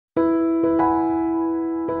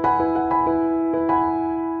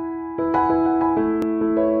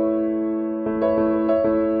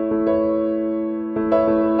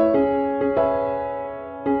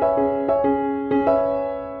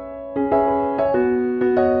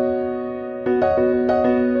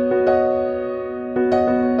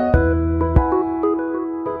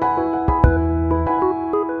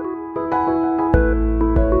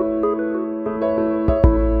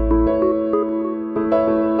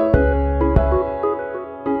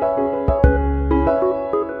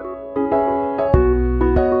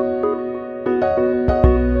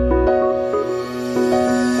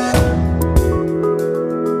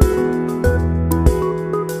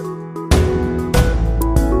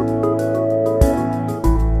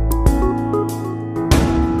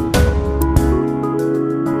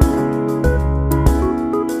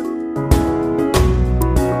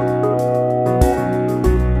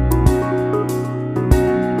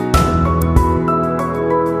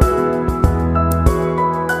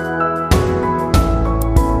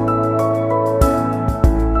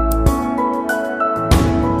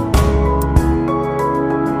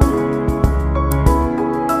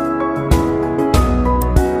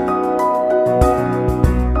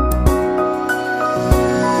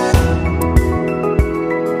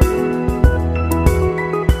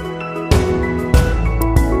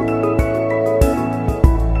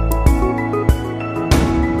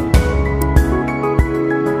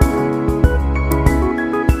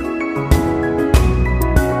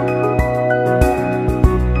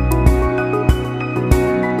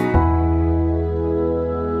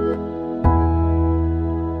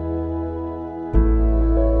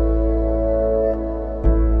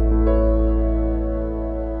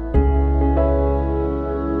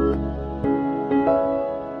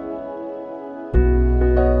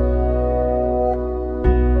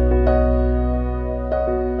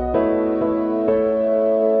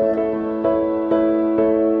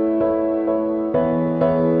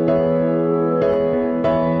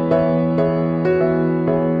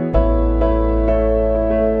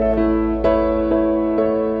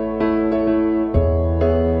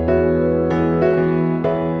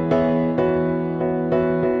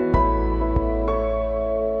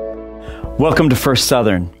Welcome to First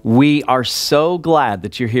Southern. We are so glad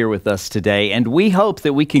that you're here with us today, and we hope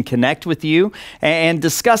that we can connect with you and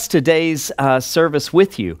discuss today's service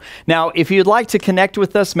with you. Now, if you'd like to connect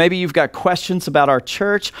with us, maybe you've got questions about our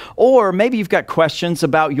church, or maybe you've got questions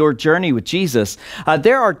about your journey with Jesus,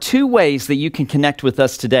 there are two ways that you can connect with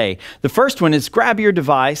us today. The first one is grab your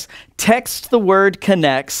device, text the word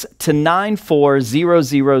connects to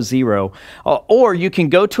 94000, or you can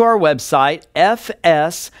go to our website,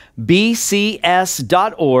 fsbcs.org,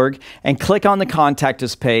 and click on the Contact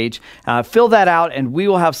Us page. Fill that out, and we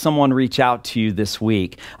will have someone reach out to you this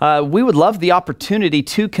week. We would love the opportunity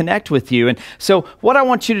to connect with you. And so what I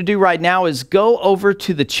want you to do right now is go over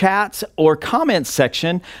to the chat or comments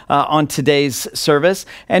section on today's service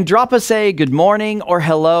and drop us a good morning or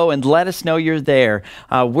hello and let us know you're there.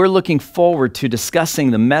 We're looking forward to discussing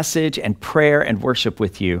the message and prayer and worship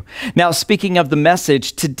with you. Now, speaking of the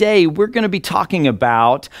message, today we're going to be talking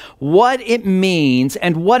about what it means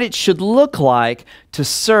and what it should look like to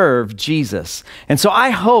serve Jesus. And so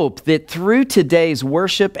I hope that through today's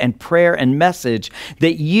worship and prayer and message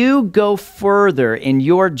that you go further in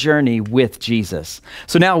your journey with Jesus.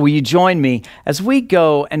 So now will you join me as we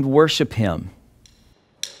go and worship Him?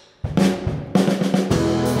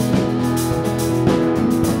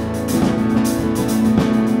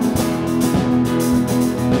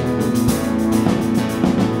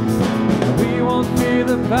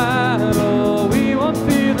 The battle, we won't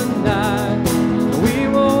fear the night. We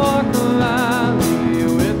will walk the valley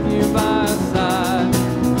with you by our side.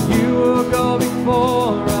 You will go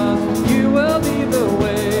before us, you will lead the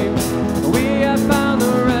way. We have found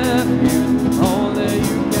the refuge, only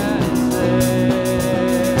you can save.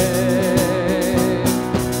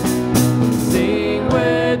 Sing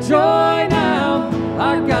with joy now,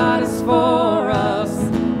 our God is for us.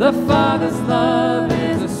 The Father's love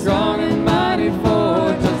is a strong and mighty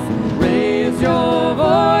fortress. Your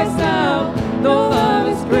voice now, no love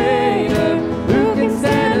is greater. Who can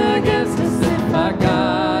stand against us if our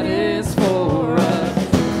God is for us?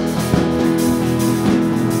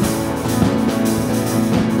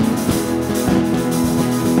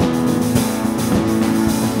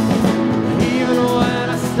 Even when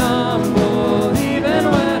I stumble,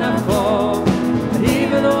 even when I fall,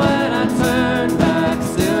 even when I turn back,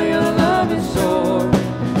 still your love is sure.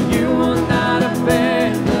 You will not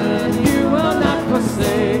abandon, you will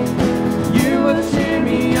cheer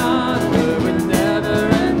me on with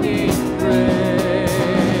never-ending grace.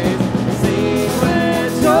 Sing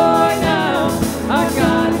with joy now, our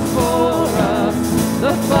God is for us.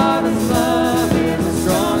 The Father's love is a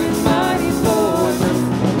strong and mighty fortress.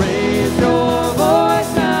 Raise your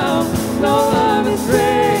voice now, no love is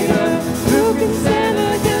greater. Who can stand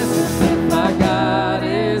against us if our God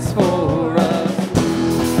is for us?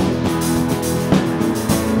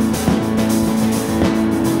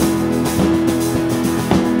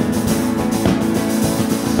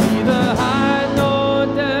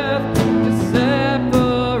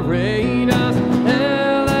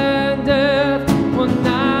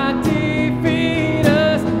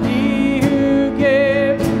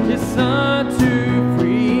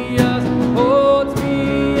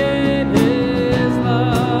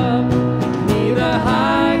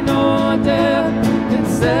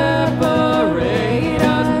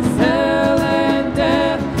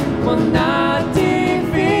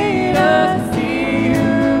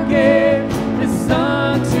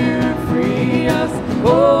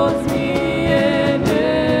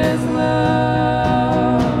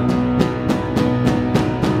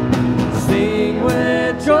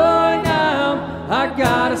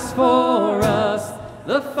 For us,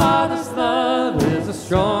 the Father's love is a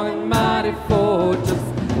strong and mighty fortress.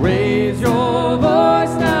 Raise your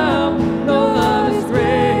voice now, no love is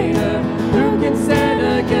greater. Who can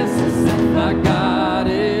stand against us if our God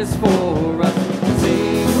is for us?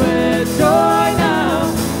 Sing with joy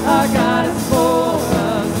now, our God is for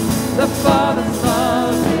us. The Father's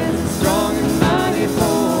love is a strong and mighty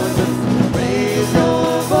fortress. Raise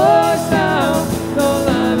your voice now, no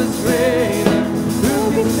love is greater.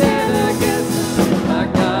 Stand against us, my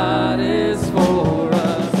God is for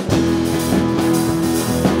us.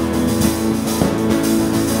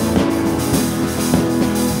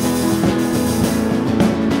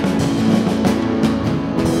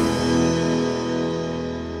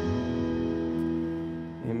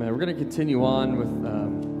 Amen. We're going to continue on with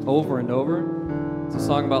Over and Over. It's a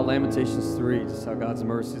song about Lamentations 3, just how God's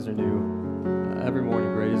mercies are new every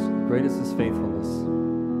morning. Great is His faithfulness.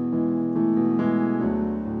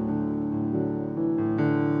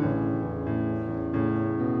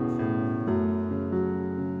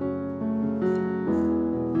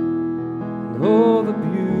 Oh, the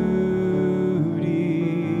beauty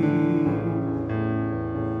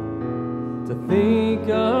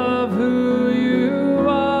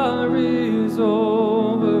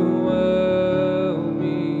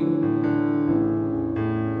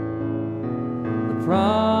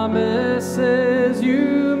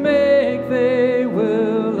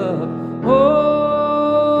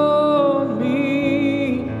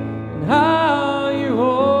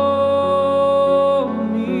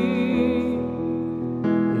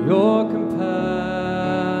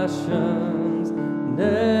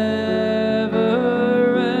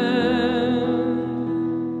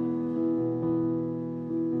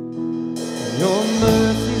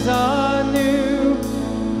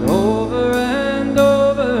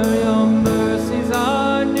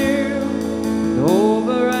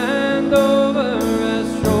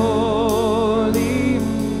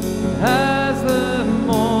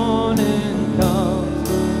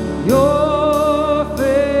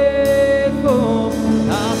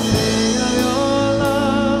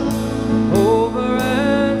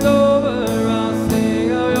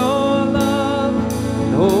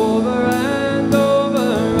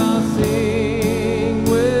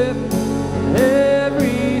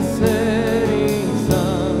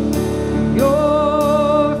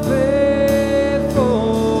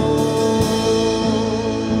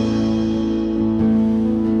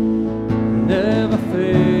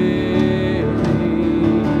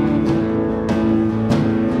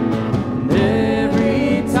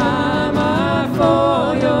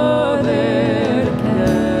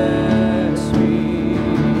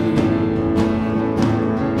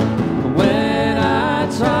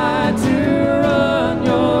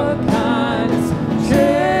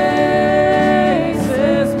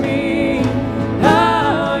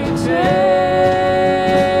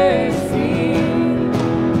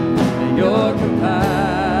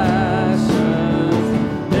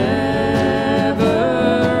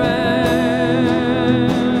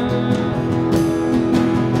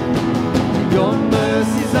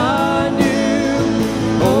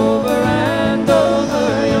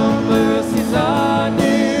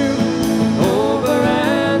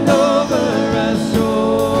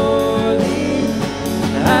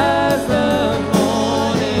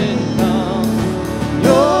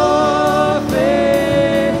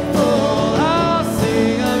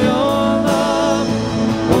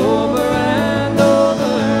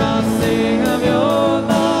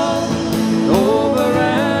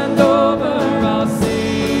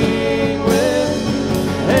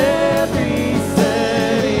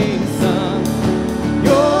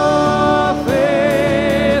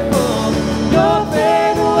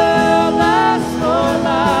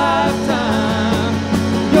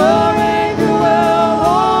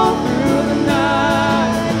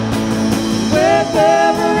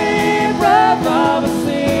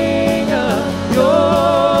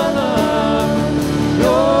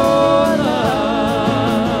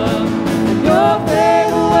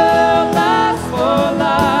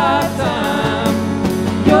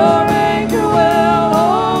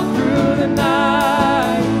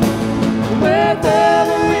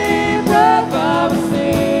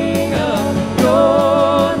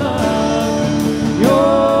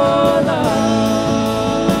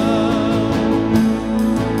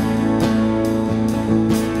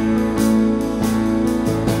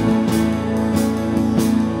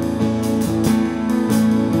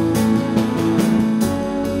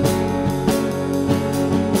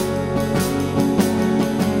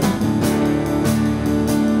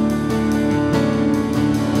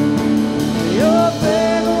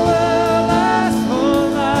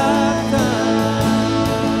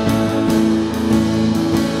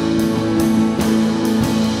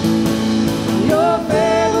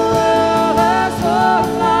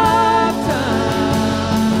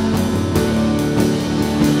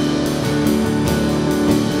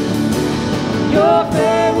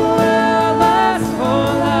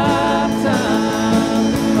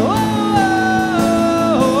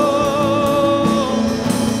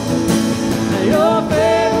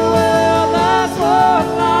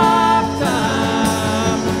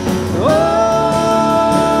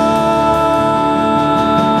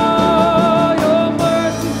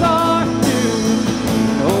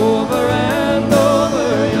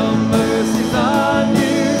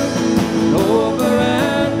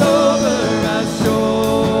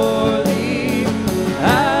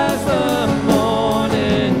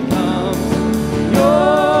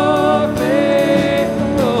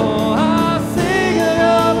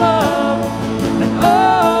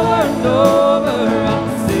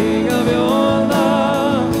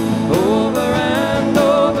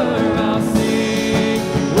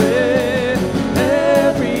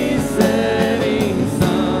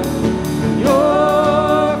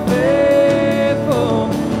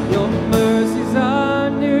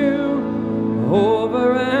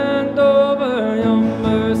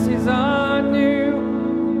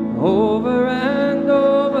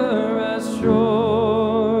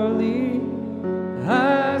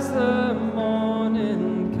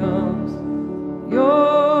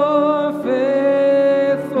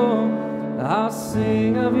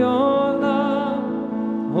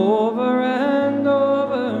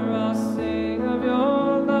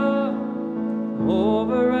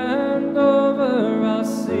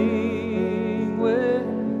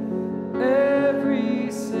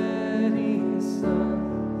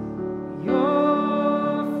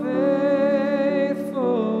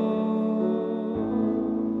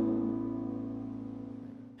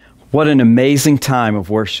What an amazing time of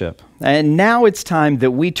worship. And now it's time that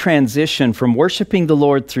we transition from worshiping the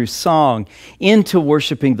Lord through song into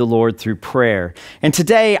worshiping the Lord through prayer. And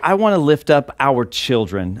today I want to lift up our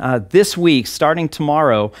children. This week, starting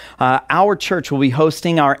tomorrow, our church will be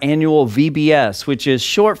hosting our annual VBS, which is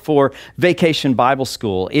short for Vacation Bible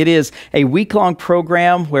School. It is a week-long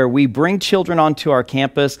program where we bring children onto our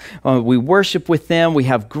campus. We worship with them. We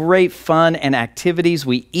have great fun and activities.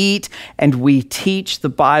 We eat and we teach the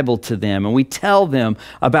Bible to them. And we tell them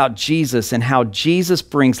about Jesus and how Jesus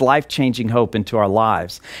brings life-changing hope into our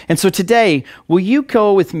lives. And so today, will you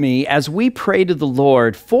go with me as we pray to the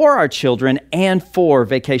Lord for our children and for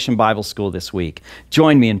Vacation Bible School this week?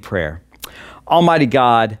 Join me in prayer. Almighty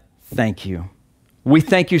God, thank you. We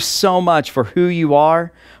thank you so much for who you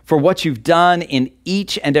are, for what you've done in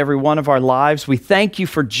each and every one of our lives. We thank you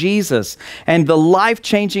for Jesus and the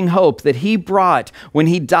life-changing hope that he brought when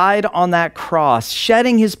he died on that cross,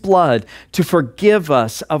 shedding his blood to forgive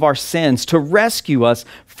us of our sins, to rescue us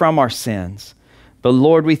from our sins. But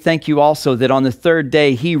Lord, we thank you also that on the third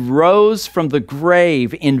day, he rose from the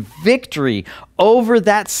grave in victory over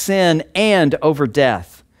that sin and over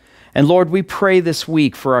death. And Lord, we pray this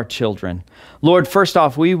week for our children. Lord, first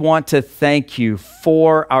off, we want to thank you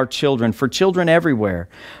for our children, for children everywhere.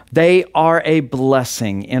 They are a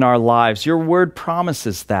blessing in our lives. Your word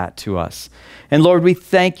promises that to us. And Lord, we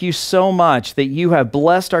thank you so much that you have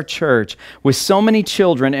blessed our church with so many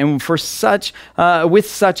children and with such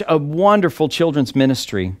a wonderful children's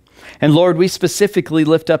ministry. And Lord, we specifically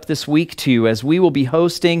lift up this week to you as we will be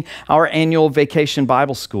hosting our annual Vacation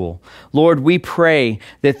Bible School. Lord, we pray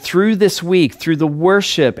that through this week, through the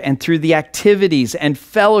worship and through the activities and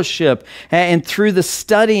fellowship and through the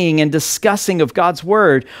studying and discussing of God's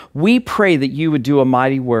Word, we pray that you would do a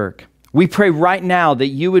mighty work. We pray right now that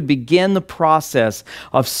you would begin the process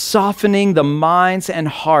of softening the minds and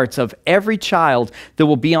hearts of every child that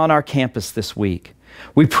will be on our campus this week.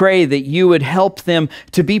 We pray that you would help them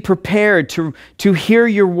to be prepared to hear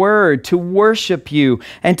your word, to worship you,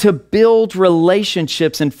 and to build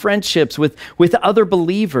relationships and friendships with other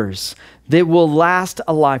believers that will last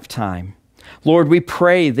a lifetime. Lord, we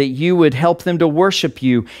pray that you would help them to worship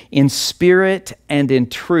you in spirit and in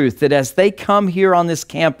truth, that as they come here on this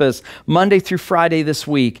campus Monday through Friday this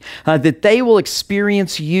week, that they will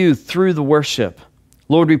experience you through the worship.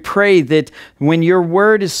 Lord, we pray that when your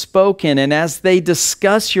word is spoken and as they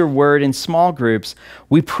discuss your word in small groups,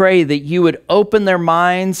 we pray that you would open their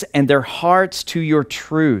minds and their hearts to your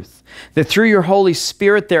truth, that through your Holy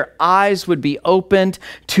Spirit, their eyes would be opened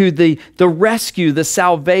to the rescue, the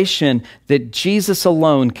salvation that Jesus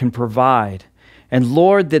alone can provide. And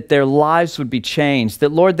Lord, that their lives would be changed,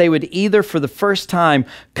 that Lord, they would either for the first time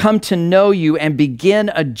come to know you and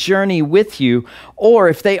begin a journey with you, or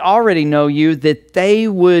if they already know you, that they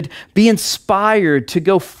would be inspired to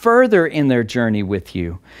go further in their journey with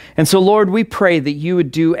you. And so Lord, we pray that you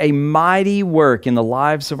would do a mighty work in the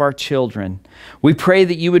lives of our children. We pray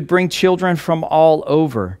that you would bring children from all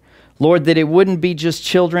over. Lord, that it wouldn't be just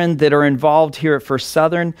children that are involved here at First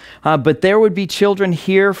Southern, but there would be children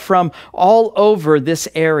here from all over this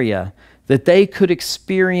area, that they could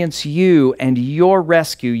experience you and your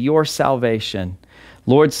rescue, your salvation.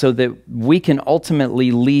 Lord, so that we can ultimately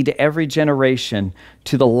lead every generation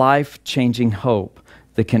to the life-changing hope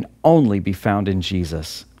that can only be found in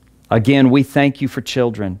Jesus. Again, we thank you for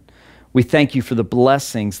children. We thank you for the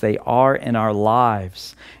blessings they are in our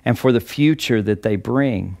lives and for the future that they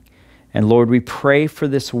bring. And Lord, we pray for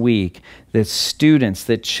this week that students,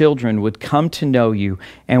 that children would come to know you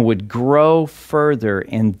and would grow further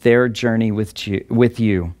in their journey with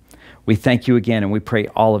you. We thank you again, and we pray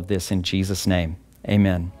all of this in Jesus' name.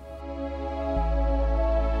 Amen.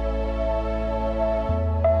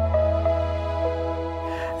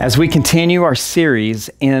 As we continue our series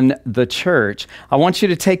in the church, I want you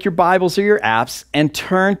to take your Bibles or your apps and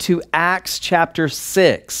turn to Acts chapter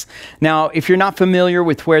 6. Now, if you're not familiar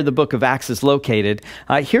with where the book of Acts is located,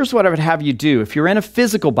 here's what I would have you do. If you're in a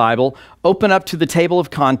physical Bible, open up to the table of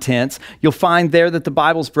contents. You'll find there that the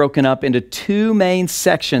Bible's broken up into two main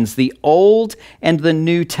sections, the Old and the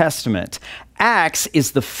New Testament. Acts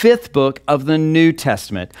is the fifth book of the New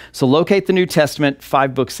Testament. So locate the New Testament,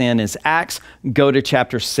 5 books in is Acts, go to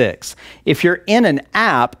chapter 6. If you're in an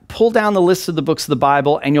app, pull down the list of the books of the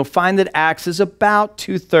Bible and you'll find that Acts is about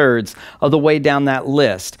 2/3 of the way down that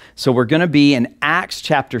list. So we're going to be in Acts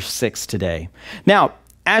chapter 6 today. Now,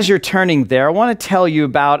 as you're turning there, I want to tell you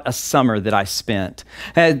about a summer that I spent.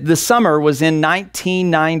 The summer was in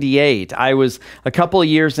 1998. I was a couple of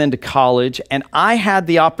years into college, and I had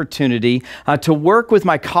the opportunity to work with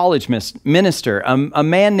my college minister, a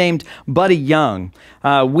man named Buddy Young.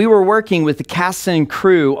 We were working with the cast and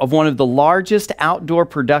crew of one of the largest outdoor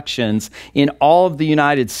productions in all of the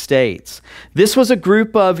United States. This was a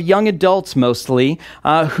group of young adults mostly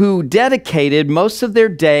who dedicated most of their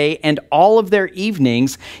day and all of their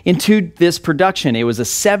evenings into this production. It was a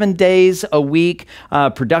 7 days a week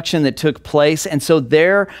production that took place, and so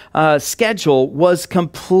their schedule was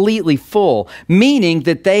completely full, meaning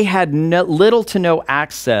that they had little to no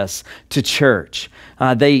access to church.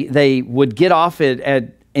 They would get off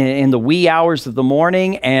in the wee hours of the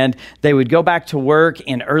morning, and they would go back to work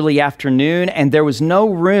in early afternoon, and there was no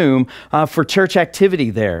room for church activity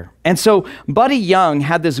there. And so Buddy Young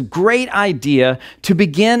had this great idea to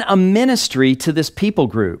begin a ministry to this people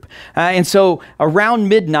group. And so around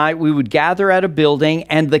midnight, we would gather at a building,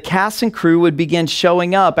 and the cast and crew would begin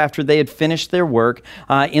showing up after they had finished their work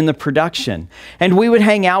in the production. And we would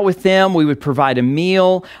hang out with them. We would provide a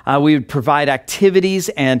meal. We would provide activities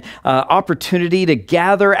and opportunity to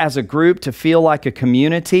gather as a group to feel like a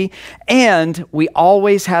community. And we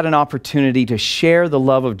always had an opportunity to share the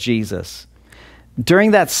love of Jesus.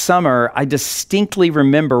 During that summer, I distinctly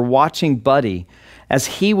remember watching Buddy as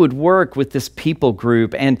he would work with this people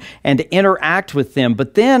group and interact with them.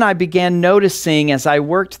 But then I began noticing as I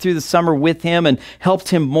worked through the summer with him and helped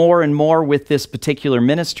him more and more with this particular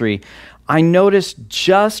ministry, I noticed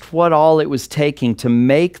just what all it was taking to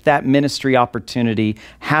make that ministry opportunity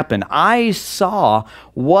happen. I saw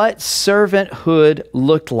what servanthood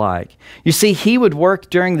looked like. You see, he would work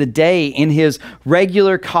during the day in his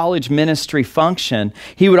regular college ministry function.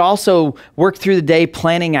 He would also work through the day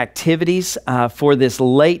planning activities for this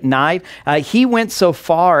late night. He went so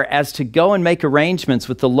far as to go and make arrangements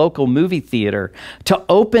with the local movie theater to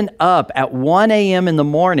open up at 1 a.m. in the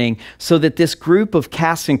morning so that this group of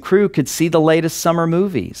cast and crew could see the latest summer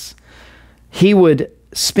movies. He would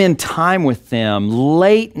spend time with them,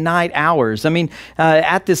 late night hours. I mean,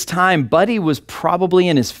 at this time, Buddy was probably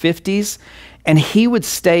in his 50s, and he would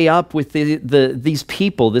stay up with these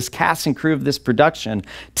people, this cast and crew of this production,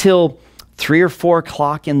 till 3 or 4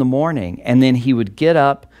 o'clock in the morning, and then he would get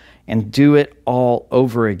up and do it all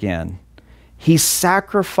over again. He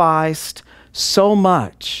sacrificed so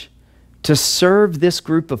much to serve this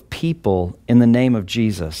group of people in the name of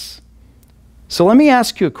Jesus. So let me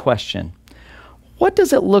ask you a question. What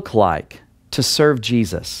does it look like to serve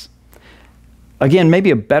Jesus? Again, maybe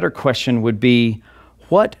a better question would be,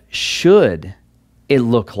 what should it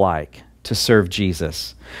look like to serve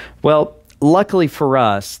Jesus? Well, luckily for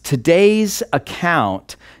us, today's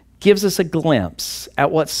account gives us a glimpse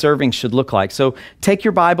at what serving should look like. So take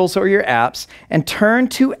your Bibles or your apps and turn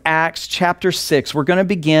to Acts chapter 6. We're going to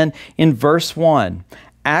begin in verse 1.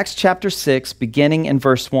 Acts chapter 6, beginning in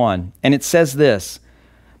verse 1. And it says this: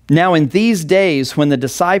 Now in these days when the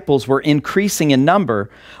disciples were increasing in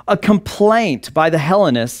number, a complaint by the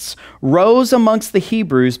Hellenists rose amongst the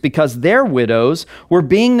Hebrews because their widows were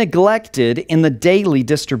being neglected in the daily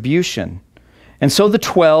distribution. And so the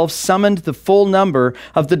 12 summoned the full number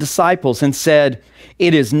of the disciples and said,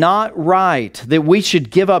 "It is not right that we should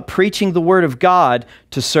give up preaching the word of God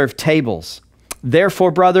to serve tables. Therefore,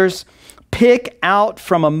 brothers, pick out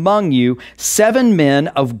from among you 7 men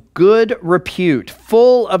of good repute,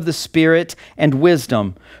 full of the Spirit and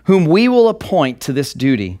wisdom, whom we will appoint to this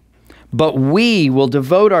duty. But we will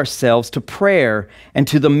devote ourselves to prayer and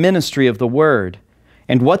to the ministry of the word."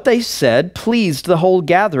 And what they said pleased the whole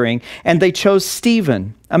gathering, and they chose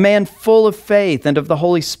Stephen, a man full of faith and of the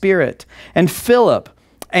Holy Spirit, and Philip,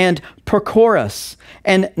 and Prochorus,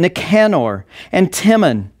 and Nicanor, and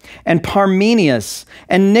Timon, and Parmenius,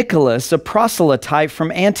 and Nicholas, a proselyte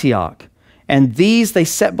from Antioch. And these they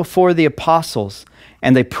set before the apostles,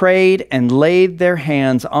 and they prayed and laid their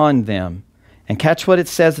hands on them. And catch what it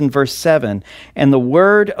says in verse 7, "And the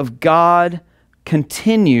word of God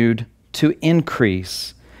continued to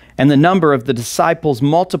increase, and the number of the disciples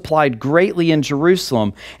multiplied greatly in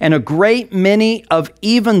Jerusalem, and a great many of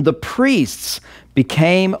even the priests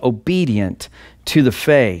became obedient to the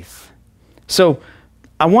faith." So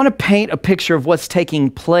I want to paint a picture of what's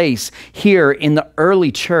taking place here in the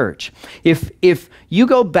early church. If you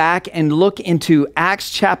go back and look into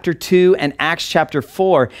Acts chapter 2 and Acts chapter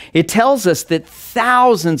 4, it tells us that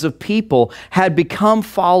thousands of people had become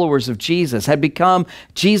followers of Jesus, had become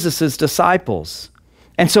Jesus's disciples.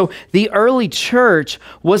 And so the early church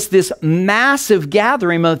was this massive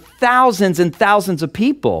gathering of thousands and thousands of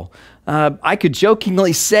people. I could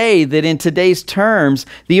jokingly say that in today's terms,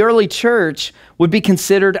 the early church would be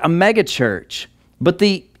considered a megachurch. But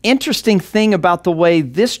the interesting thing about the way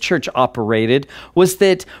this church operated was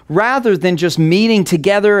that rather than just meeting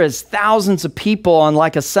together as thousands of people on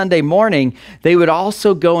like a Sunday morning, they would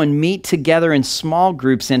also go and meet together in small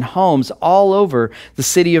groups in homes all over the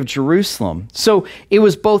city of Jerusalem. So it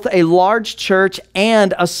was both a large church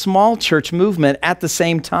and a small church movement at the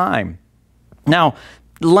same time. Now,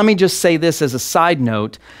 let me just say this as a side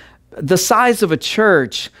note. The size of a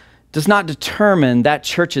church does not determine that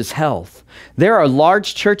church's health. There are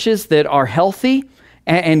large churches that are healthy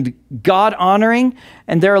and God-honoring,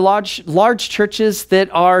 and there are large churches that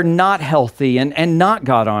are not healthy and not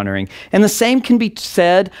God-honoring. And the same can be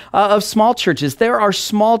said of small churches. There are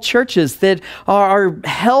small churches that are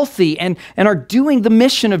healthy and are doing the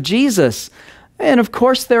mission of Jesus. And of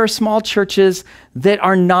course, there are small churches that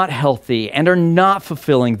are not healthy and are not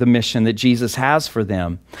fulfilling the mission that Jesus has for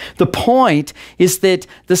them. The point is that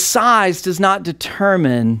the size does not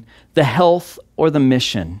determine the health or the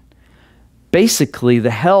mission. Basically, the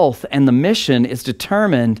health and the mission is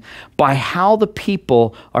determined by how the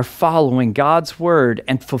people are following God's word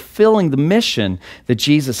and fulfilling the mission that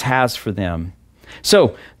Jesus has for them.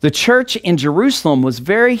 So, the church in Jerusalem was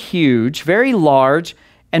very huge, very large,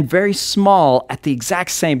 and very small at the exact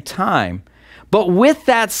same time. But with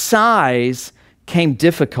that size came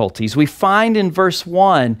difficulties. We find in verse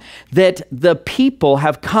 1 that the people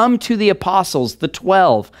have come to the apostles, the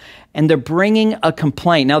 12, and they're bringing a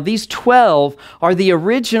complaint. Now, these 12 are the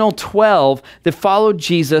original 12 that followed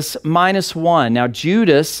Jesus minus one. Now,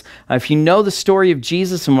 Judas, if you know the story of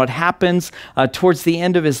Jesus and what happens towards the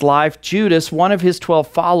end of his life, Judas, one of his 12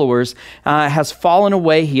 followers, has fallen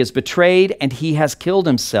away. He is betrayed and he has killed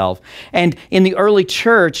himself. And in the early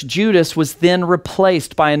church, Judas was then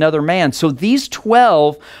replaced by another man. So these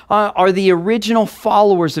 12 are the original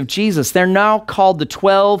followers of Jesus. They're now called the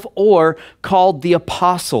 12 or called the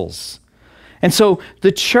apostles. And so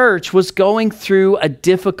the church was going through a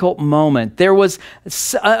difficult moment. There was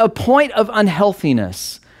a point of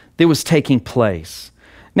unhealthiness that was taking place.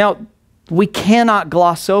 Now, we cannot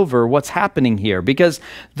gloss over what's happening here because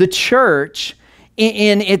the church,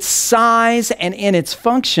 in its size and in its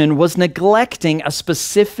function, was neglecting a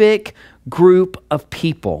specific group of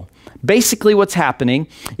people. Basically, what's happening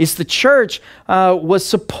is the church was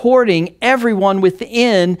supporting everyone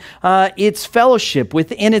within its fellowship,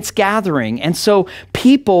 within its gathering. And so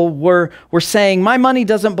people were saying, my money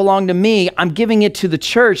doesn't belong to me. I'm giving it to the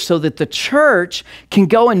church so that the church can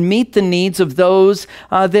go and meet the needs of those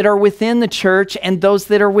that are within the church and those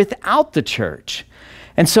that are without the church.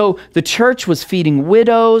 And so the church was feeding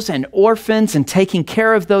widows and orphans and taking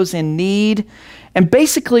care of those in need. And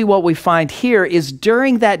basically what we find here is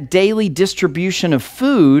during that daily distribution of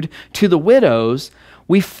food to the widows,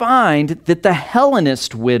 we find that the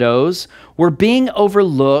Hellenist widows were being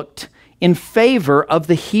overlooked in favor of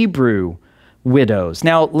the Hebrew widows.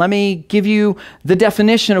 Now, let me give you the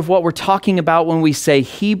definition of what we're talking about when we say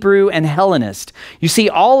Hebrew and Hellenist. You see,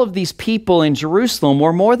 all of these people in Jerusalem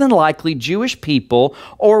were more than likely Jewish people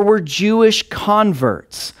or were Jewish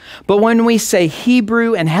converts. But when we say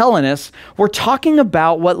Hebrew and Hellenist, we're talking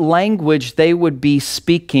about what language they would be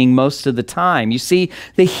speaking most of the time. You see,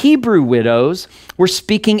 the Hebrew widows were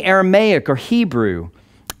speaking Aramaic or Hebrew,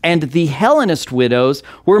 and the Hellenist widows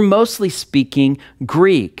were mostly speaking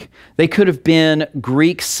Greek. They could have been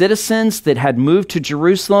Greek citizens that had moved to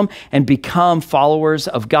Jerusalem and become followers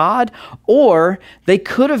of God, or they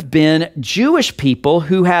could have been Jewish people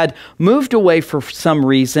who had moved away for some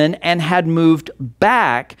reason and had moved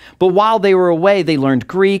back, but while they were away, they learned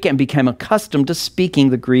Greek and became accustomed to speaking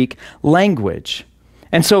the Greek language.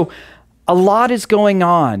 And so a lot is going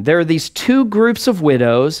on. There are these two groups of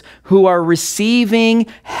widows who are receiving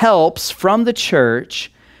helps from the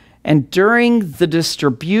church, and during the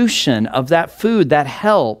distribution of that food, that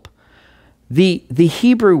help, the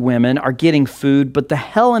Hebrew women are getting food, but the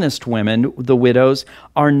Hellenist women, the widows,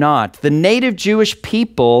 are not. The native Jewish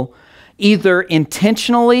people, either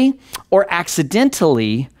intentionally or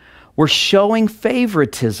accidentally, were showing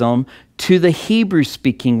favoritism to the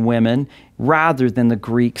Hebrew-speaking women rather than the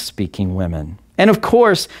Greek-speaking women. And of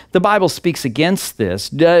course, the Bible speaks against this.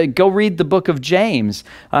 Go read the book of James.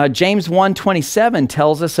 James 1:27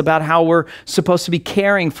 tells us about how we're supposed to be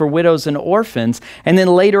caring for widows and orphans. And then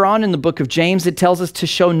later on in the book of James, it tells us to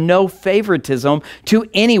show no favoritism to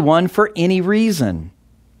anyone for any reason.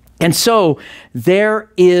 And so there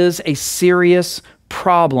is a serious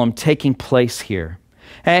problem taking place here.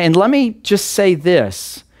 And let me just say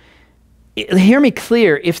this. Hear me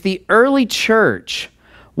clear. If the early church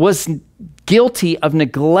was guilty of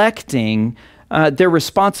neglecting their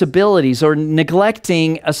responsibilities or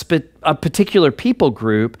neglecting a particular people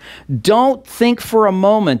group, don't think for a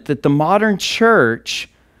moment that the modern church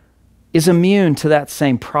is immune to that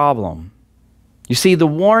same problem. You see, the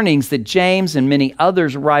warnings that James and many other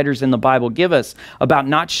writers in the Bible give us about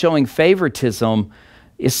not showing favoritism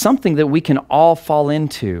is something that we can all fall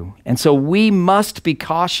into. And so we must be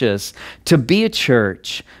cautious to be a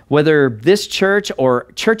church, whether this church or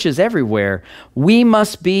churches everywhere. We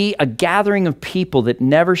must be a gathering of people that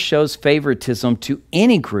never shows favoritism to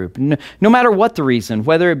any group, no matter what the reason,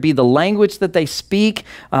 whether it be the language that they speak,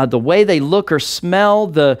 the way they look or smell,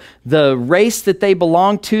 the race that they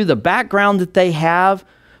belong to, the background that they have.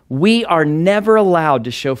 We are never allowed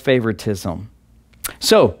to show favoritism.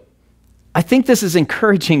 So, I think this is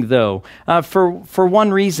encouraging, though, for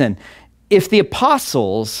one reason. If the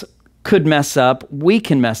apostles could mess up, we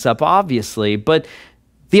can mess up, obviously, but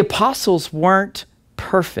the apostles weren't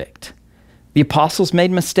perfect. The apostles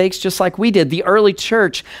made mistakes just like we did. The early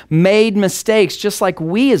church made mistakes just like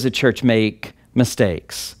we as a church make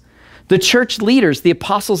mistakes. The church leaders, the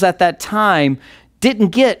apostles at that time, didn't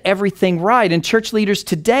get everything right, and church leaders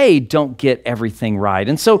today don't get everything right.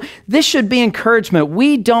 And so this should be encouragement.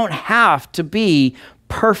 We don't have to be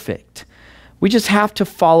perfect. We just have to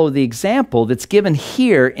follow the example that's given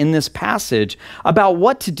here in this passage about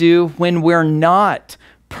what to do when we're not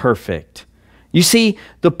perfect. You see,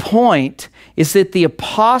 the point is that the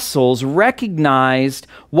apostles recognized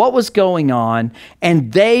what was going on,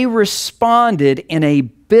 and they responded in a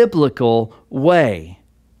biblical way.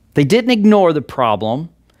 They didn't ignore the problem.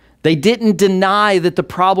 They didn't deny that the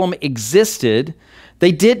problem existed.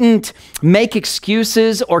 They didn't make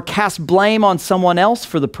excuses or cast blame on someone else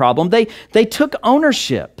for the problem. They took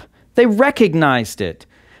ownership. They recognized it.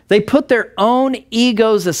 They put their own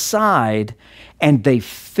egos aside and they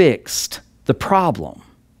fixed the problem.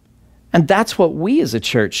 And that's what we as a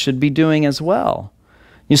church should be doing as well.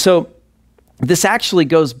 So this actually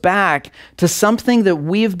goes back to something that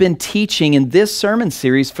we've been teaching in this sermon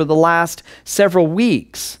series for the last several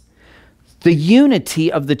weeks. The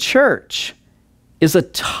unity of the church is a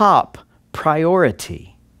top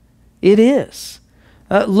priority. It is.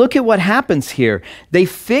 Look at what happens here. They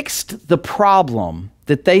fixed the problem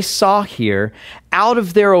that they saw here out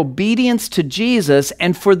of their obedience to Jesus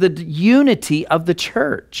and for the unity of the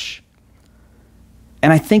church.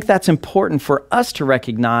 And I think that's important for us to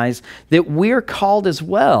recognize that we're called as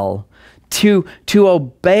well to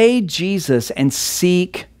obey Jesus and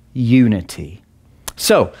seek unity.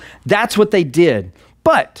 So that's what they did.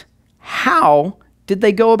 But how did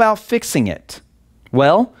they go about fixing it?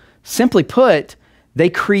 Well, simply put, they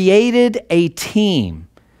created a team.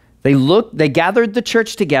 They gathered the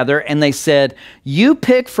church together and they said, you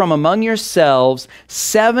pick from among yourselves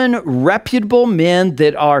 7 reputable men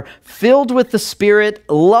that are filled with the Spirit,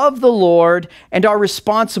 love the Lord, and are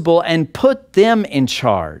responsible, and put them in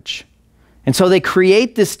charge. And so they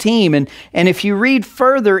create this team. And if you read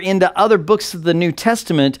further into other books of the New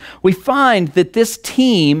Testament, we find that this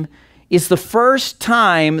team is the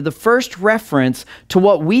first reference to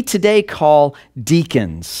what we today call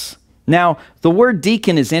deacons. Now, the word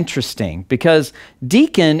deacon is interesting because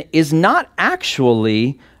deacon is not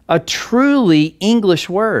actually a truly English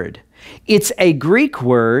word. It's a Greek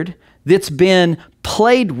word that's been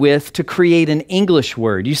played with to create an English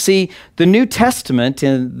word. You see, the New Testament,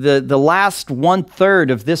 in the last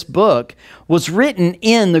 1/3 of this book, was written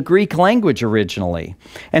in the Greek language originally.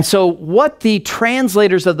 And so what the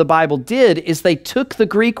translators of the Bible did is they took the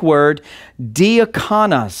Greek word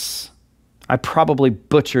diakonos. I probably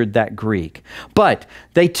butchered that Greek. But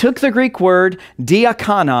they took the Greek word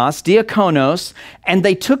diakonos, and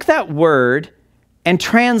they took that word and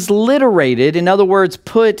transliterated, in other words,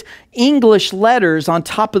 put English letters on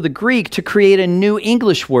top of the Greek to create a new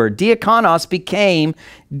English word. Diakonos became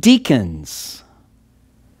deacons.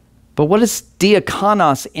 But what does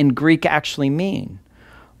diakonos in Greek actually mean?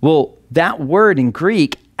 Well, that word in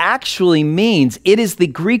Greek actually means, it is the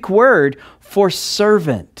Greek word for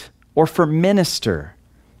servant or for minister.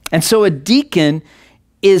 And so a deacon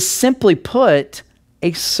is simply put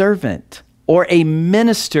a servant or a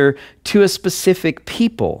minister to a specific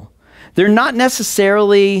people. They're not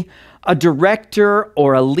necessarily a director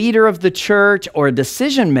or a leader of the church or a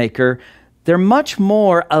decision maker. They're much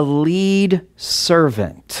more a lead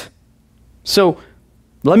servant. So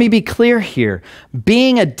let me be clear here.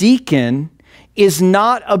 Being a deacon is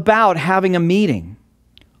not about having a meeting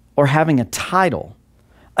or having a title.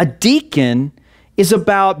 Being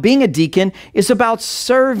a deacon is about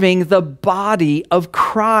serving the body of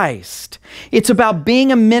Christ. It's about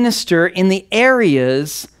being a minister in the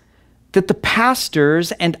areas that the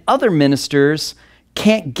pastors and other ministers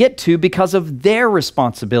can't get to because of their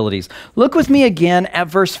responsibilities. Look with me again at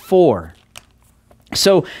verse 4.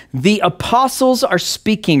 So the apostles are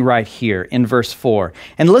speaking right here in verse 4.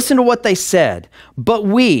 And listen to what they said. But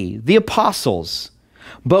we, the apostles,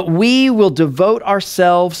 will devote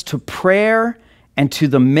ourselves to prayer and to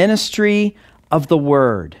the ministry of the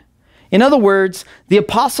word. In other words, the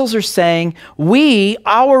apostles are saying,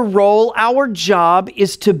 our role, our job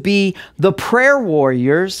is to be the prayer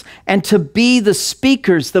warriors and to be the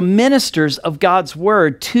speakers, the ministers of God's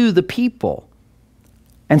word to the people.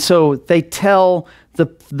 And so they tell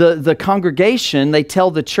the congregation, they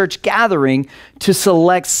tell the church gathering to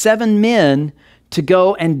select 7 men to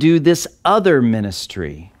go and do this other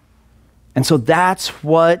ministry. And so that's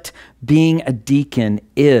what being a deacon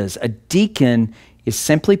is. A deacon is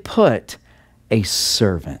simply put a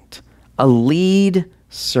servant, a lead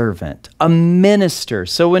servant, a minister.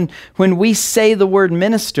 So when we say the word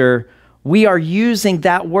minister, we are using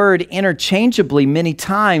that word interchangeably many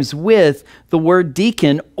times with the word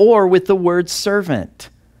deacon or with the word servant.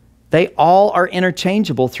 They all are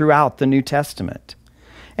interchangeable throughout the New Testament.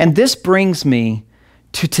 And this brings me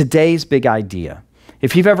to today's big idea.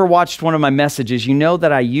 If you've ever watched one of my messages, you know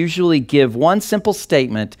that I usually give one simple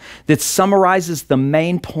statement that summarizes the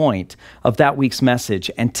main point of that week's message.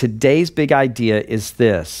 And today's big idea is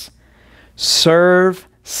this: serve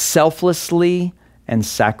selflessly and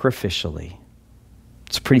sacrificially.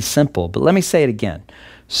 It's pretty simple, but let me say it again.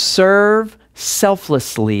 Serve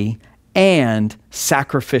selflessly and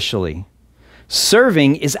sacrificially.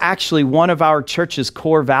 Serving is actually one of our church's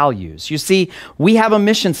core values. You see, we have a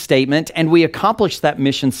mission statement, and we accomplish that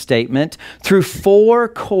mission statement through 4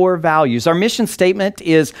 core values. Our mission statement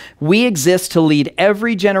is, we exist to lead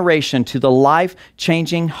every generation to the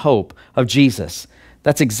life-changing hope of Jesus.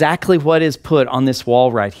 That's exactly what is put on this wall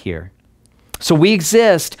right here. So we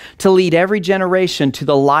exist to lead every generation to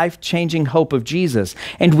the life-changing hope of Jesus.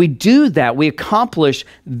 And we do that, we accomplish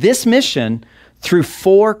this mission through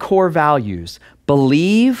 4 core values: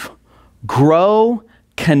 believe, grow,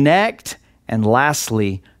 connect, and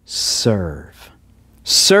lastly, serve.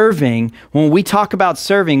 Serving, when we talk about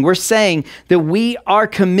serving, we're saying that we are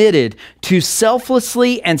committed to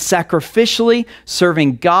selflessly and sacrificially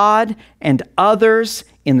serving God and others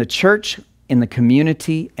in the church, in the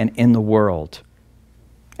community, and in the world.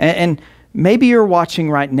 And maybe you're watching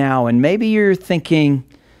right now, and maybe you're thinking,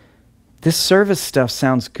 this service stuff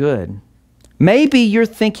sounds good. Maybe you're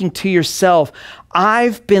thinking to yourself,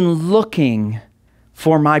 I've been looking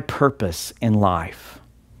for my purpose in life.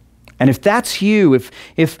 And if that's you, if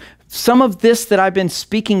some of this that I've been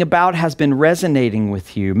speaking about has been resonating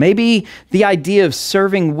with you, maybe the idea of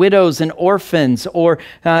serving widows and orphans, or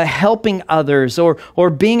helping others, or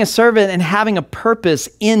being a servant and having a purpose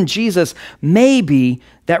in Jesus, maybe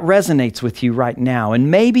that resonates with you right now.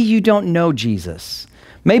 And maybe you don't know Jesus.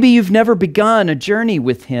 Maybe you've never begun a journey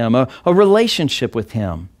with Him, a relationship with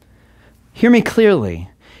Him. Hear me clearly.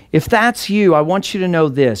 If that's you, I want you to know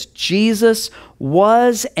this. Jesus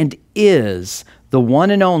was and is the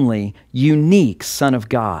one and only unique Son of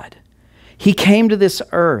God. He came to this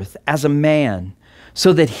earth as a man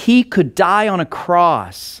so that He could die on a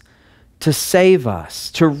cross to save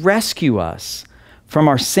us, to rescue us from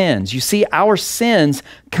our sins. You see, our sins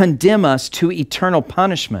condemn us to eternal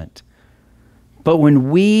punishment. But when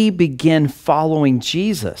we begin following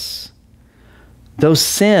Jesus, those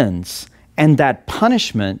sins and that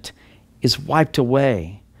punishment is wiped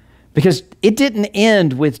away. Because it didn't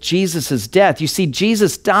end with Jesus' death. You see,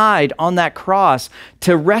 Jesus died on that cross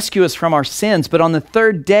to rescue us from our sins. But on the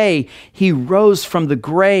third day, He rose from the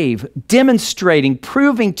grave, demonstrating,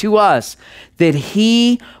 proving to us that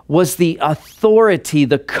He was the authority,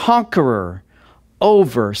 the conqueror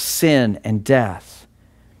over sin and death.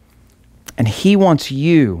 And He wants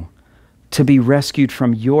you to be rescued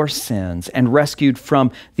from your sins and rescued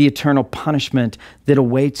from the eternal punishment that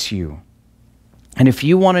awaits you. And if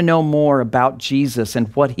you want to know more about Jesus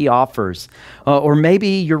and what He offers, or maybe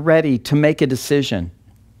you're ready to make a decision,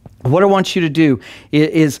 what I want you to do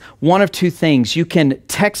is one of two things. You can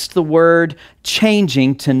text the word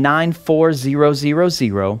changing to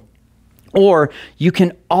 94000, or you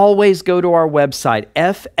can always go to our website,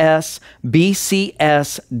 fsbcs.org,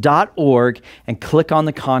 and click on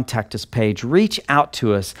the Contact Us page. Reach out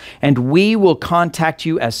to us, and we will contact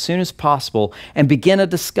you as soon as possible and begin a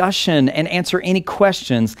discussion and answer any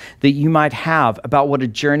questions that you might have about what a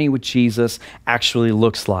journey with Jesus actually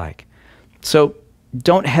looks like. So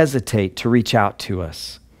don't hesitate to reach out to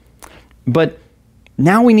us. But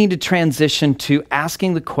now we need to transition to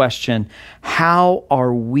asking the question, how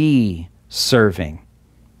are we serving?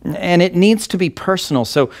 And it needs to be personal.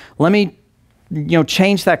 So let me,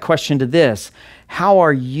 change that question to this. How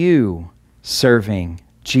are you serving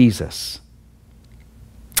Jesus?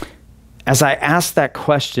 As I ask that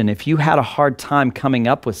question, if you had a hard time coming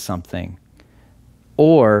up with something,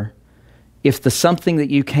 or if the something that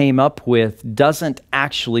you came up with doesn't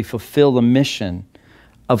actually fulfill the mission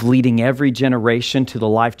of leading every generation to the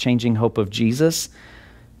life-changing hope of Jesus,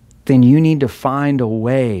 then you need to find a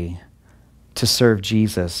way to serve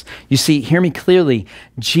Jesus. You see, hear me clearly.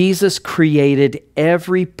 Jesus created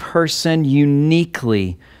every person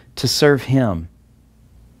uniquely to serve Him.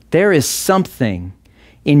 There is something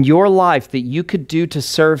in your life that you could do to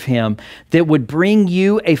serve Him that would bring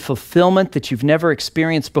you a fulfillment that you've never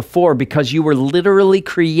experienced before, because you were literally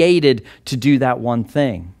created to do that one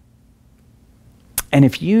thing. And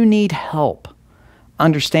if you need help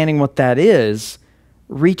understanding what that is,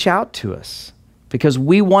 reach out to us, because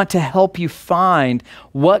we want to help you find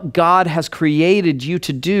what God has created you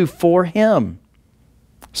to do for Him.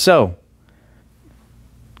 So,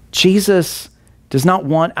 Jesus does not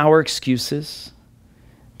want our excuses.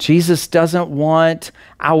 Jesus doesn't want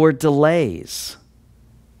our delays.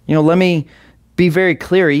 Let me be very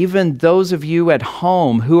clear. Even those of you at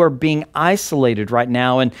home who are being isolated right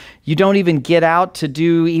now and you don't even get out to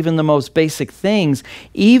do even the most basic things,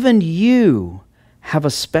 even you have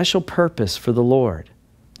a special purpose for the Lord.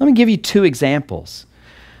 Let me give you two examples.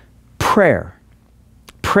 Prayer.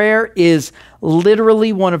 Prayer is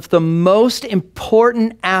literally one of the most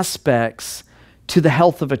important aspects to the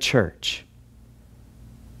health of a church.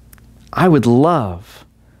 I would love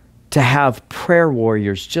to have prayer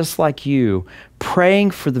warriors just like you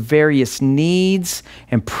praying for the various needs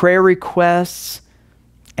and prayer requests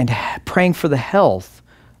and praying for the health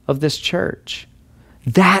of this church.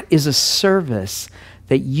 That is a service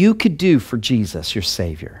that you could do for Jesus, your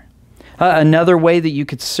Savior. Another way that you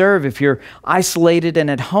could serve if you're isolated and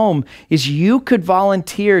at home is you could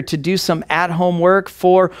volunteer to do some at-home work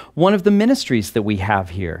for one of the ministries that we have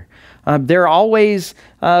here. There are always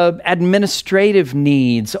administrative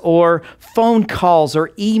needs or phone calls or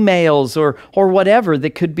emails or whatever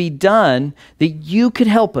that could be done that you could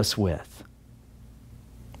help us with.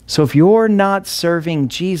 So if you're not serving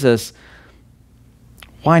Jesus,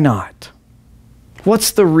 why not?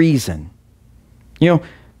 What's the reason?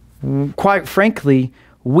 Quite frankly,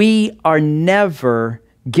 we are never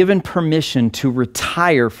given permission to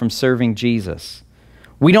retire from serving Jesus.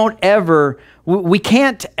 We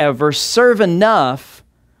can't ever serve enough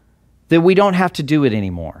that we don't have to do it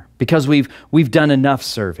anymore because we've done enough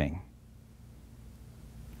serving.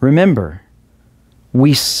 Remember,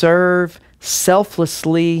 we serve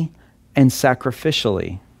selflessly and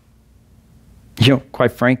sacrificially.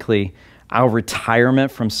 Quite frankly, our retirement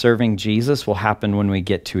from serving Jesus will happen when we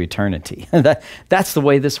get to eternity. That's the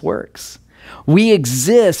way this works. We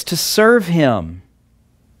exist to serve Him.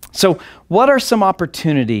 So what are some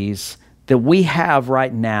opportunities that we have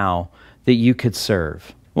right now that you could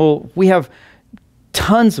serve? Well, we have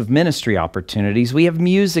tons of ministry opportunities. We have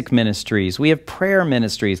music ministries. We have prayer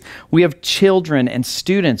ministries. We have children and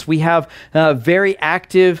students. We have very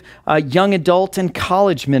active young adult and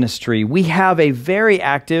college ministry. We have a very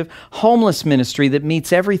active homeless ministry that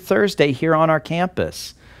meets every Thursday here on our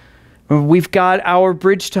campus. We've got our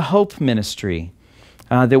Bridge to Hope ministry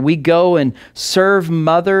that we go and serve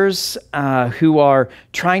mothers who are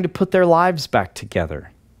trying to put their lives back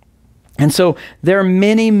together. And so there are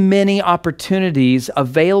many, many opportunities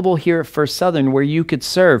available here at First Southern where you could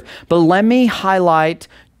serve. But let me highlight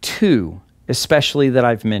two, especially that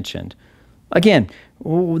I've mentioned. Again,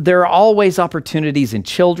 there are always opportunities in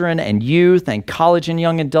children and youth and college and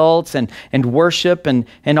young adults and worship and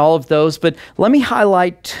all of those. But let me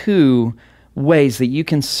highlight two ways that you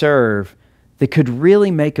can serve that could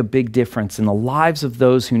really make a big difference in the lives of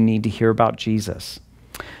those who need to hear about Jesus.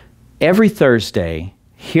 Every Thursday,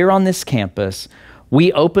 here on this campus,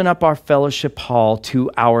 we open up our fellowship hall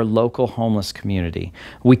to our local homeless community.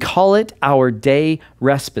 We call it our Day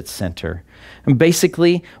Respite Center. And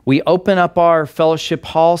basically, we open up our fellowship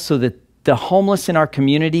hall so that the homeless in our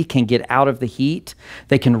community can get out of the heat.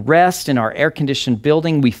 They can rest in our air-conditioned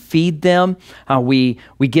building. We feed them. We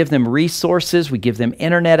give them resources. We give them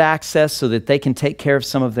internet access so that they can take care of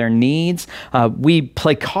some of their needs. We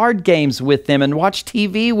play card games with them and watch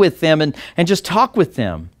TV with them and just talk with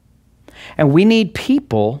them. And we need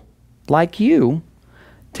people like you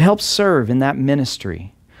to help serve in that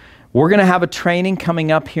ministry. We're going to have a training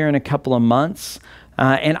coming up here in a couple of months.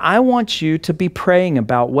 And I want you to be praying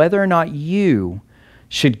about whether or not you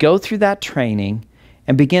should go through that training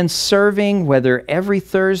and begin serving, whether every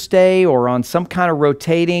Thursday or on some kind of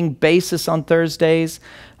rotating basis on Thursdays.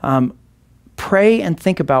 Pray and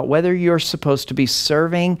think about whether you're supposed to be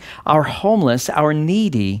serving our homeless, our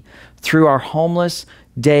needy, through our Homeless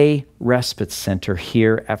Day Respite Center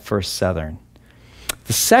here at First Southern.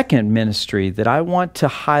 The second ministry that I want to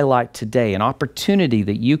highlight today, an opportunity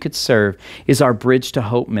that you could serve, is our Bridge to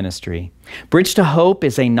Hope ministry. Bridge to Hope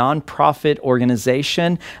is a nonprofit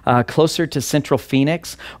organization closer to Central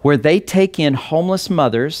Phoenix where they take in homeless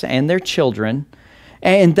mothers and their children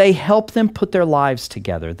and they help them put their lives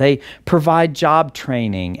together. They provide job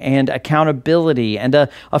training and accountability and a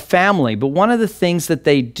family. But one of the things that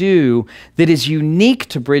they do that is unique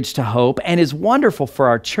to Bridge to Hope and is wonderful for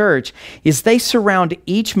our church is they surround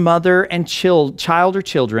each mother and child or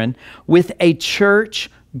children with a church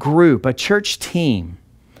group, a church team.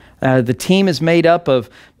 The team is made up of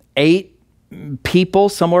 8 people,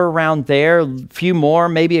 somewhere around there, a few more,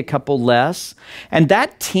 maybe a couple less. And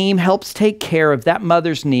that team helps take care of that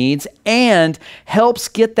mother's needs and helps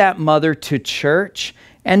get that mother to church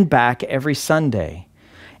and back every Sunday.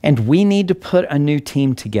 And we need to put a new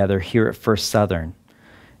team together here at First Southern.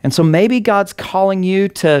 And so maybe God's calling you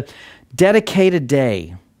to dedicate a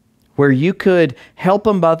day where you could help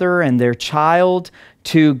a mother and their child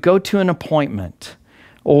to go to an appointment,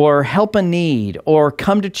 or help a need, or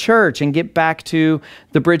come to church and get back to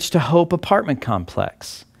the Bridge to Hope apartment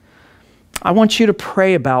complex. I want you to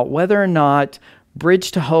pray about whether or not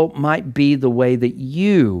Bridge to Hope might be the way that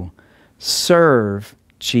you serve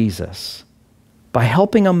Jesus by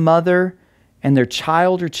helping a mother and their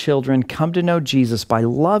child or children come to know Jesus by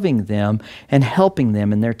loving them and helping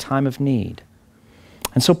them in their time of need.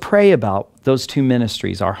 And so pray about those two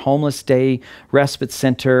ministries, our Homeless Day Respite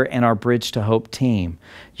Center and our Bridge to Hope team.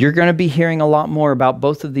 You're going to be hearing a lot more about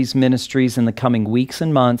both of these ministries in the coming weeks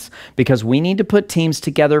and months because we need to put teams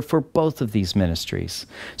together for both of these ministries.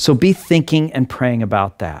 So be thinking and praying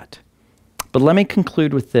about that. But let me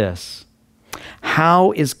conclude with this.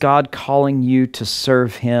 How is God calling you to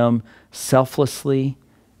serve Him selflessly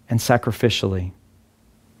and sacrificially?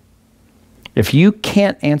 If you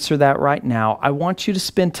can't answer that right now, I want you to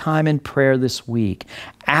spend time in prayer this week,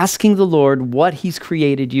 asking the Lord what He's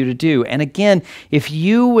created you to do. And again, if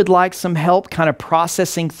you would like some help kind of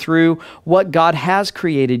processing through what God has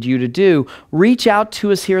created you to do, reach out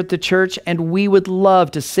to us here at the church, and we would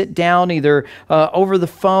love to sit down either over the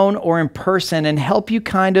phone or in person and help you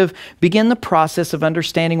kind of begin the process of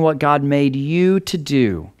understanding what God made you to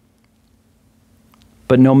do.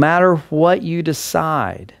 But no matter what you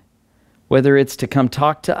decide, whether it's to come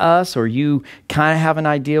talk to us or you kind of have an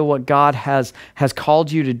idea what God has called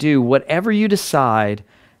you to do, whatever you decide,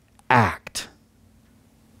 act.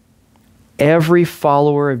 Every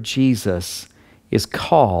follower of Jesus is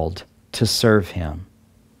called to serve Him.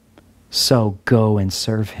 So go and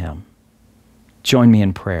serve Him. Join me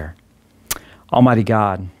in prayer. Almighty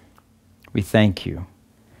God, we thank You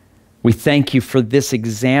We thank you for this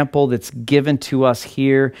example that's given to us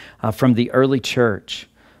here from the early church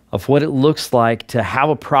of what it looks like to have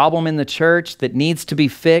a problem in the church that needs to be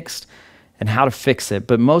fixed and how to fix it.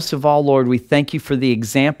 But most of all, Lord, we thank you for the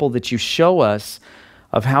example that you show us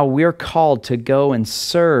of how we're called to go and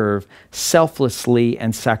serve selflessly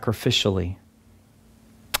and sacrificially.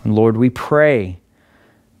 And Lord, we pray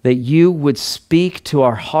that you would speak to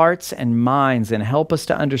our hearts and minds and help us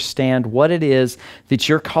to understand what it is that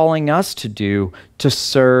you're calling us to do to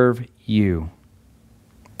serve you.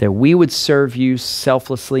 That we would serve you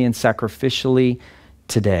selflessly and sacrificially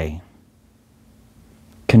today.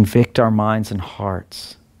 Convict our minds and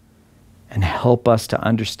hearts and help us to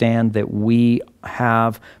understand that we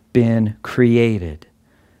have been created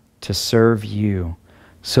to serve you,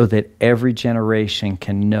 so that every generation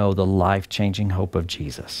can know the life-changing hope of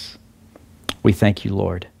Jesus. We thank you,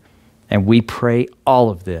 Lord, and we pray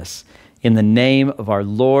all of this in the name of our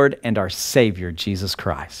Lord and our Savior, Jesus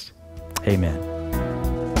Christ. Amen.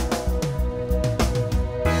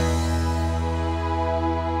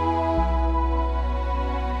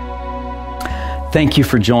 Thank you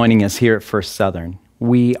for joining us here at First Southern.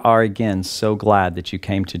 We are, again, so glad that you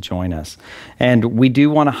came to join us. And we do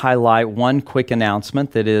want to highlight one quick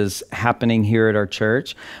announcement that is happening here at our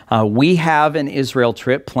church. We have an Israel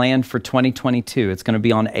trip planned for 2022. It's going to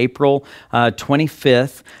be on April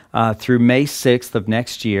 25th through May 6th of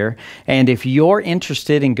next year. And if you're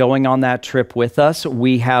interested in going on that trip with us,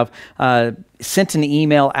 we have sent an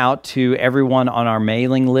email out to everyone on our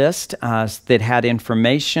mailing list that had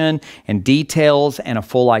information and details and a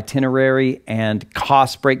full itinerary and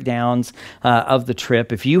cost breakdowns of the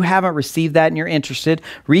trip. If you haven't received that and you're interested,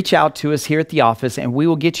 reach out to us here at the office and we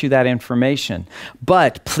will get you that information.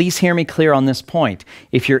 But please hear me clear on this point.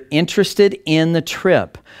 If you're interested in the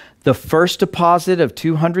trip, the first deposit of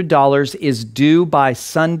 $200 is due by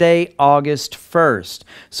Sunday, August 1st.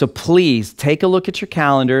 So please take a look at your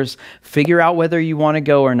calendars, figure out whether you want to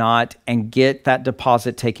go or not, and get that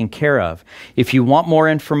deposit taken care of. If you want more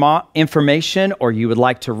information or you would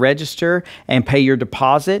like to register and pay your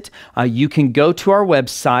deposit, you can go to our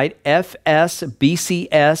website, fsbcs.org,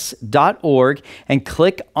 and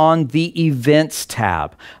click on the Events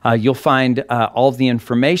tab. You'll find all of the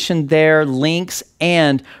information there, links,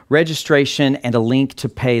 and registration, and a link to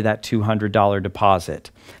pay that $200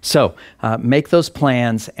 deposit. So make those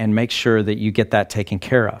plans and make sure that you get that taken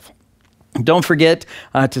care of. Don't forget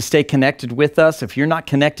to stay connected with us. If you're not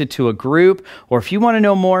connected to a group, or if you want to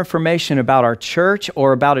know more information about our church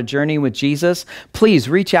or about a journey with Jesus, please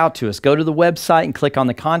reach out to us. Go to the website and click on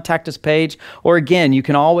the Contact Us page. Or again, you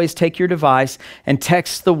can always take your device and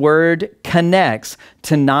text the word CONNECTS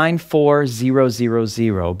to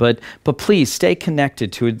 94000. But please stay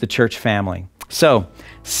connected to the church family. So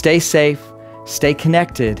stay safe, stay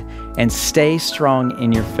connected, and stay strong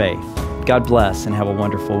in your faith. God bless and have a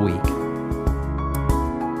wonderful week.